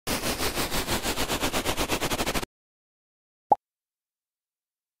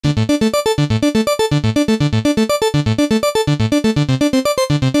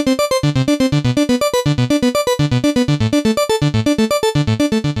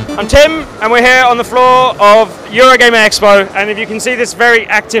I'm Tim, and we're here on the floor of Eurogamer Expo, and if you can see this very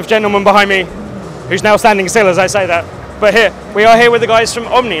active gentleman behind me, who's now standing still as I say that, but we are here with the guys from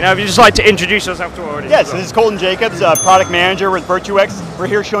Omni. Now, if you'd just like to introduce yourself to our audience. Yes, this is Colton Jacobs, product manager with Virtuix. We're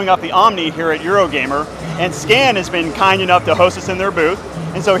here showing off the Omni here at Eurogamer, and Scan has been kind enough to host us in their booth.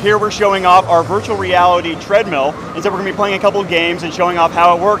 And so here we're showing off our virtual reality treadmill, and so we're going to be playing a couple of games and showing off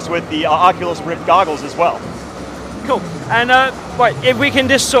how it works with the Oculus Rift goggles as well. Cool. And right, if we can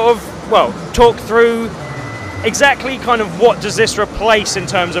just sort of, well, talk through exactly kind of what does this replace in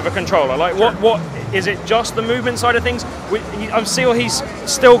terms of a controller? Like, what is it? Just the movement side of things? I'm sure he's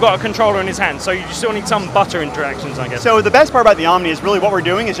still got a controller in his hand, so you still need some butter interactions, I guess. So the best part about the Omni is really what we're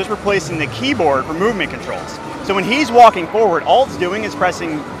doing is just replacing the keyboard for movement controls. So when he's walking forward, all it's doing is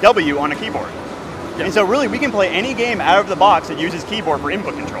pressing W on a keyboard. Yep. And so really we can play any game out of the box that uses keyboard for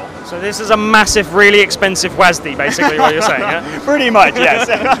input control. So this is a massive, really expensive WASD, basically, what you're saying, yeah? Pretty much, yes.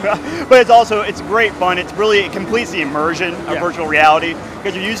 But it's great fun. It completes the immersion of virtual reality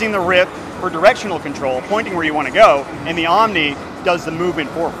because you're using the Rift for directional control, pointing where you want to go, and the Omni does the movement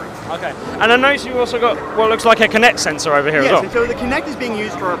forward. Okay. And I noticed you also got what looks like a Kinect sensor over here as well. Yes, so the Kinect is being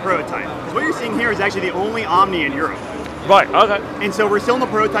used for our prototype. Because what you're seeing here is actually the only Omni in Europe. Right, okay. And so we're still in the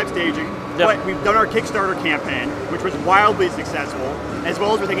prototype staging, but we've done our Kickstarter campaign, which was wildly successful, as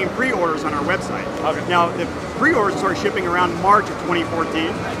well as we're taking pre-orders on our website. Okay. Now, the pre-orders start shipping around March of 2014,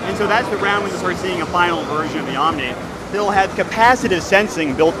 and so that's the round when we start seeing a final version of the Omni. It'll have capacitive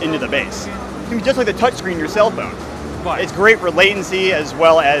sensing built into the base. It's going to be just like the touchscreen in your cell phone. Right. It's great for latency as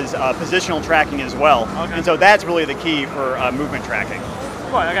well as positional tracking as well. Okay. And so that's really the key for movement tracking.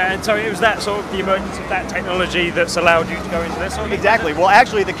 Right, okay, and so it was that sort of the emergence of that technology that's allowed you to go into this sort of Exactly. Well,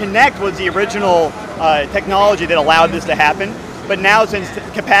 actually, the Kinect was the original technology that allowed this to happen. But now, since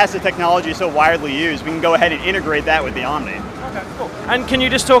capacitive technology is so widely used, we can go ahead and integrate that with the Omni. Okay, cool. And can you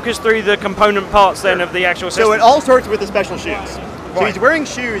just talk us through the component parts then of the actual system? So it all starts with the special shoes. So he's wearing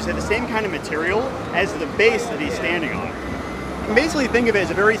shoes that are the same kind of material as the base that he's standing on. And basically think of it as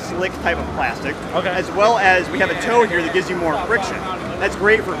a very slick type of plastic, as well as we have a toe here that gives you more friction. That's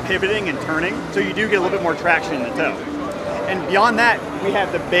great for pivoting and turning, so you do get a little bit more traction in the toe. And beyond that, we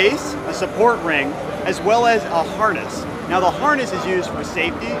have the base, the support ring, as well as a harness. Now the harness is used for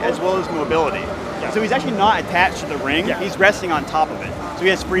safety as well as mobility. Yeah. So he's actually not attached to the ring, he's resting on top of it. So he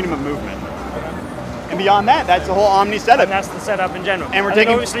has freedom of movement. And beyond that, that's the whole Omni setup. And that's the setup in general. And we're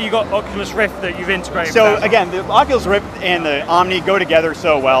taking, obviously you got Oculus Rift that you've integrated. So again, the Oculus Rift and the Omni go together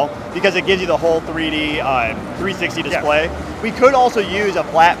so well because it gives you the whole 3D 360 display. Yeah. We could also use a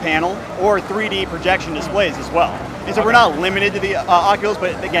flat panel or 3D projection displays as well. And so we're not limited to the Oculus,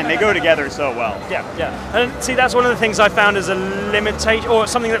 but again, they go together so well. Yeah, yeah. And see, that's one of the things I found as a limitation, or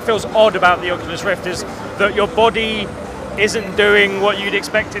something that feels odd about the Oculus Rift, is that your body isn't doing what you'd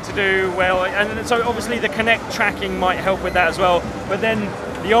expect it to do well, and so obviously the Kinect tracking might help with that as well, but then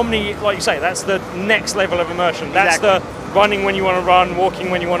the Omni, like you say, that's the next level of immersion. That's the running when you want to run, walking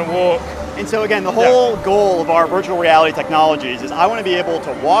when you want to walk. And so again, the whole goal of our virtual reality technologies is I want to be able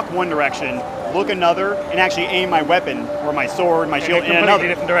to walk one direction, look another, and actually aim my weapon or my sword, my shield in another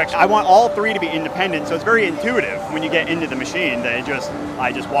different direction. I want all three to be independent, so it's very intuitive when you get into the machine that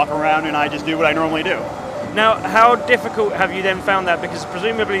I just walk around and I just do what I normally do. Now, how difficult have you then found that? Because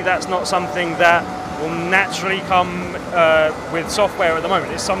presumably that's not something that will naturally come with software at the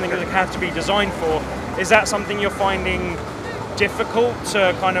moment. It's something that has to be designed for. Is that something you're finding difficult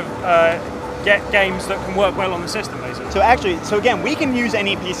to kind of get games that can work well on the system, basically? So again, we can use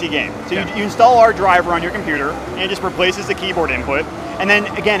any PC game. So you install our driver on your computer, and it just replaces the keyboard input. And then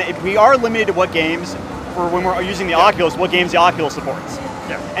again, if we are limited to what games, for when we're using the Oculus, what games the Oculus supports.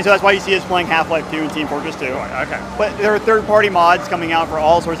 Yeah. And so that's why you see us playing Half-Life 2 and Team Fortress 2. Right, okay. But there are third-party mods coming out for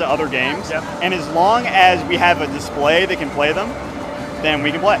all sorts of other games. Yeah. And as long as we have a display that can play them, then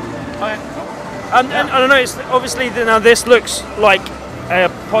we can play. Okay. And I don't know, it's obviously now this looks like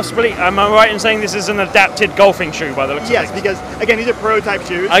possibly, am I right in saying this is an adapted golfing shoe by the looks of things? Yes, because again, these are prototype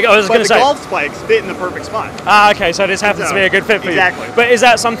shoes, but the golf spikes fit in the perfect spot. Ah, okay, so this happens to be a good fit for you. Exactly. But is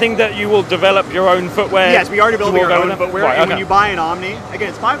that something that you will develop your own footwear? Yes, we are developing our own footwear, right, and when you buy an Omni, again,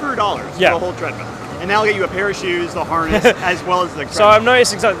 it's $500 for the whole treadmill. And that'll get you a pair of shoes, the harness, as well as the treadmill. So I'm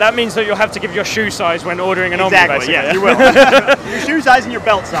noticing that means that you'll have to give your shoe size when ordering an Omni, basically. Yes, you will. Your shoe size and your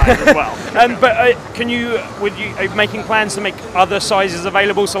belt size as well. But are you making plans to make other sizes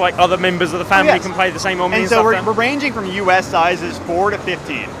available so like other members of the family can play the same Omni? And so we're ranging from US sizes 4 to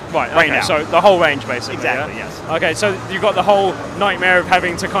 15. Right now. So the whole range, basically. Exactly, yes. Okay, so you've got the whole nightmare of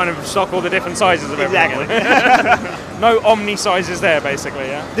having to kind of stock all the different sizes of everything. Exactly. No Omni sizes there, basically,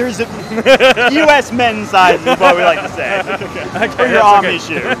 yeah? There's a US men's size is what we like to say. Okay, for your Omni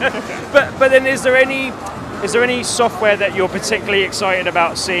shoe. but then is there any software that you're particularly excited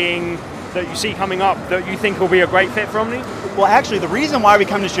about seeing, that you see coming up, that you think will be a great fit for Omni? Well, actually, the reason why we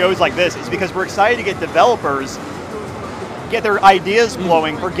come to shows like this is because we're excited to get developers get their ideas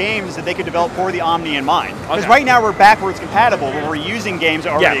flowing for games that they could develop for the Omni in mind. Because right now we're backwards compatible, where we're using games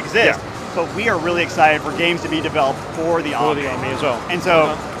that already exist. But we are really excited for games to be developed for the Omni. For the Omni as well. And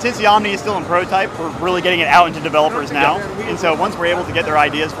so, since the Omni is still in prototype, we're really getting it out into developers now. And so once we're able to get their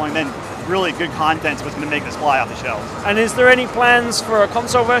ideas flowing, then really good content's what's going to make this fly off the shelves. And is there any plans for a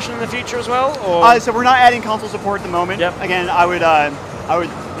console version in the future as well? Or? So we're not adding console support at the moment. Again, I would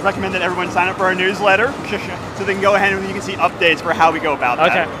recommend that everyone sign up for our newsletter so they can go ahead and you can see updates for how we go about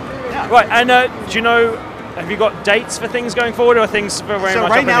that. Yeah. Right, and do you know, have you got dates for things going forward, or things very much So up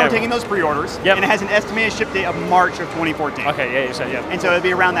right in now the we're air? taking those pre-orders, and it has an estimated ship date of March of 2014. Okay, yeah, you said, And so it'll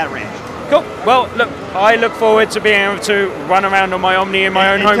be around that range. Cool. Well, look, I look forward to being able to run around on my Omni in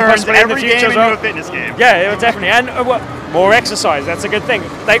my own home, possibly in the future as well. Every game into a fitness game. Yeah, definitely. And more exercise, that's a good thing.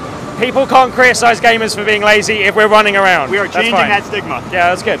 People can't criticize gamers for being lazy if we're running around. We are changing that stigma.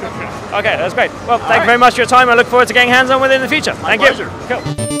 Yeah, that's good. Okay, that's great. Well, thank you very much for your time. I look forward to getting hands-on with it in the future. My Thank pleasure. you.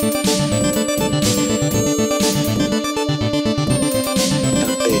 Cool.